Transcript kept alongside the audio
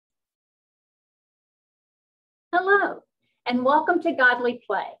Hello, and welcome to Godly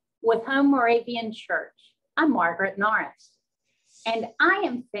Play with Home Moravian Church. I'm Margaret Norris, and I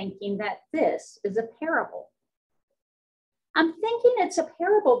am thinking that this is a parable. I'm thinking it's a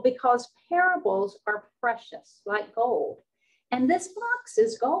parable because parables are precious, like gold, and this box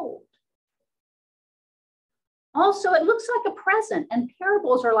is gold. Also, it looks like a present, and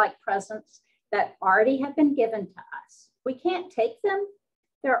parables are like presents that already have been given to us. We can't take them,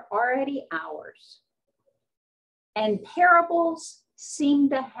 they're already ours. And parables seem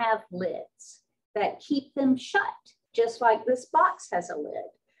to have lids that keep them shut, just like this box has a lid.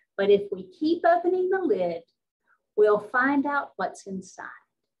 But if we keep opening the lid, we'll find out what's inside.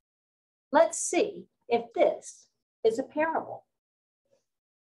 Let's see if this is a parable.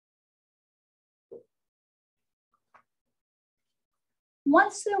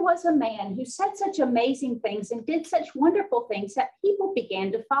 Once there was a man who said such amazing things and did such wonderful things that people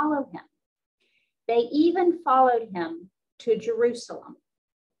began to follow him. They even followed him to Jerusalem.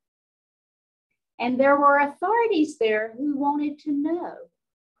 And there were authorities there who wanted to know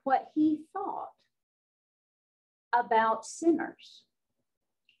what he thought about sinners.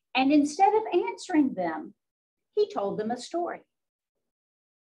 And instead of answering them, he told them a story.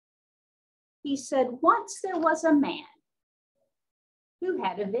 He said, once there was a man who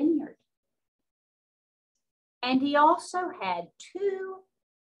had a vineyard. And he also had 2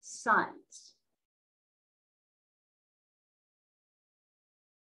 sons.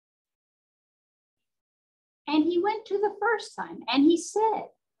 And he went to the first son and he said,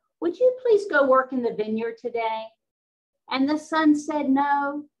 would you please go work in the vineyard today? And the son said,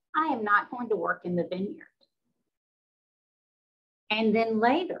 no, I am not going to work in the vineyard. And then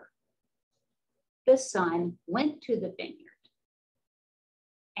later, the son went to the vineyard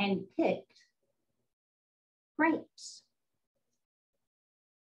and picked grapes.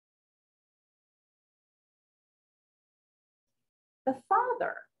 The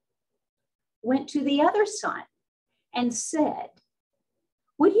father went to the other son and said,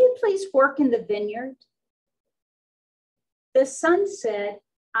 would you please work in the vineyard? The son said,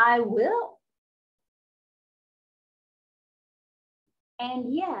 I will.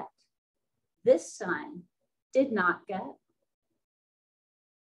 And yet, this son did not go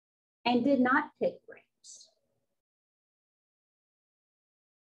and did not pick grapes.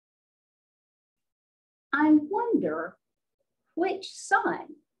 I wonder which son,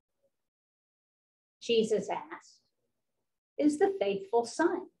 Jesus asked, is the faithful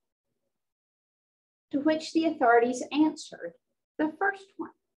son? To which the authorities answered, the first one.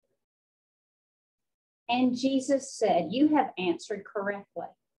 And Jesus said, you have answered correctly.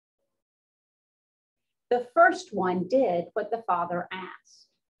 The first one did what the Father asked,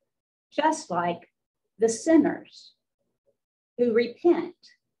 just like the sinners who repent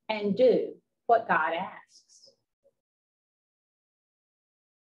and do what God asks.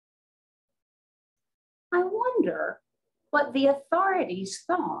 I wonder what the authorities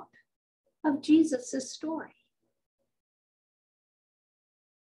thought of Jesus' story.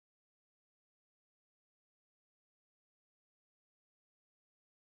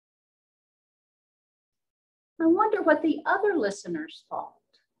 I wonder what the other listeners thought.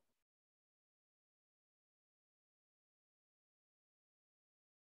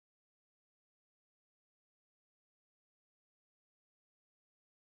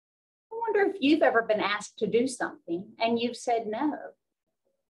 I wonder if you've ever been asked to do something and you've said no,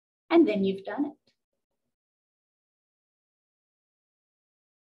 and then you've done it.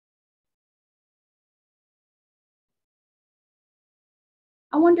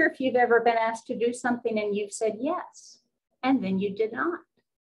 I wonder if you've ever been asked to do something and you've said yes, and then you did not.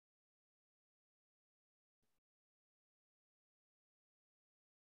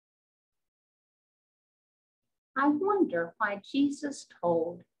 I wonder why Jesus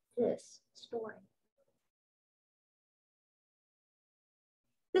told this story.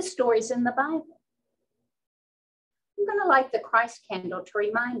 This story's in the Bible. I'm going to light the Christ candle to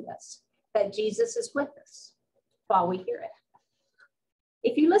remind us that Jesus is with us while we hear it.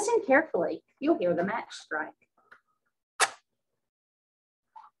 If you listen carefully, you'll hear the match strike.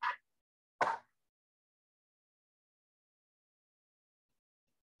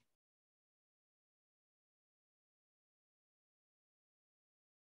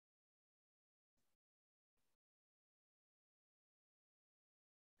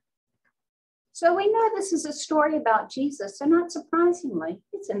 So we know this is a story about Jesus, and not surprisingly,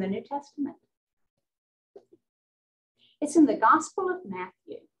 it's in the New Testament. It's in the Gospel of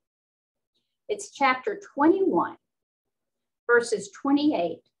Matthew. It's chapter 21, verses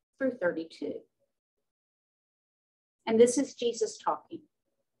 28 through 32. And this is Jesus talking.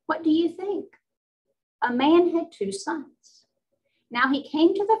 What do you think? A man had 2 sons. Now he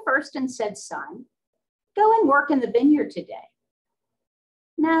came to the first and said, Son, go and work in the vineyard today.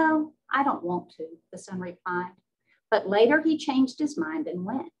 No, I don't want to, the son replied. But later he changed his mind and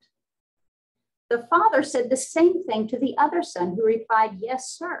went. The father said the same thing to the other son, who replied, Yes,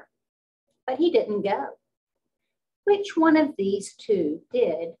 sir. But he didn't go. Which one of these 2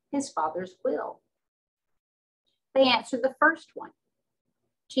 did his father's will? They answered the first one.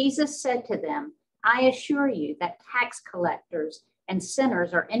 Jesus said to them, I assure you that tax collectors and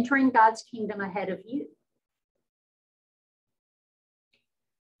sinners are entering God's kingdom ahead of you.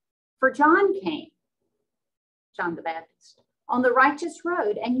 For John came, John the Baptist, on the righteous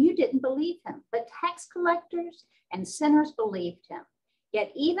road, and you didn't believe him, but tax collectors and sinners believed him.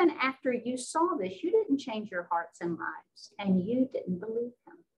 Yet even after you saw this, you didn't change your hearts and lives, and you didn't believe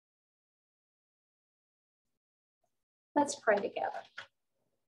him. Let's pray together.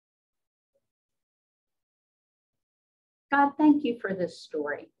 God, thank you for this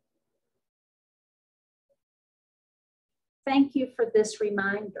story. Thank you for this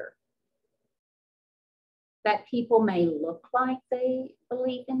reminder that people may look like they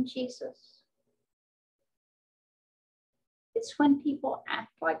believe in Jesus. It's when people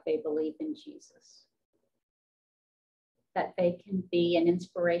act like they believe in Jesus that they can be an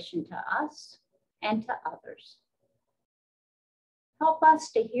inspiration to us and to others. Help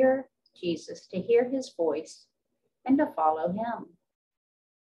us to hear Jesus, to hear his voice, and to follow him.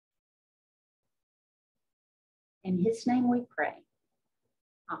 In his name we pray.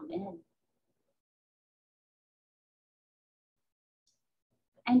 Amen.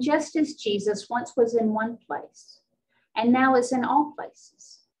 And just as Jesus once was in one place and now is in all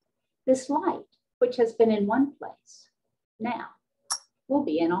places, this light, which has been in one place, now will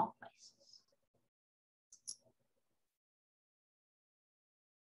be in all places.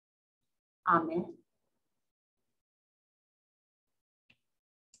 Amen.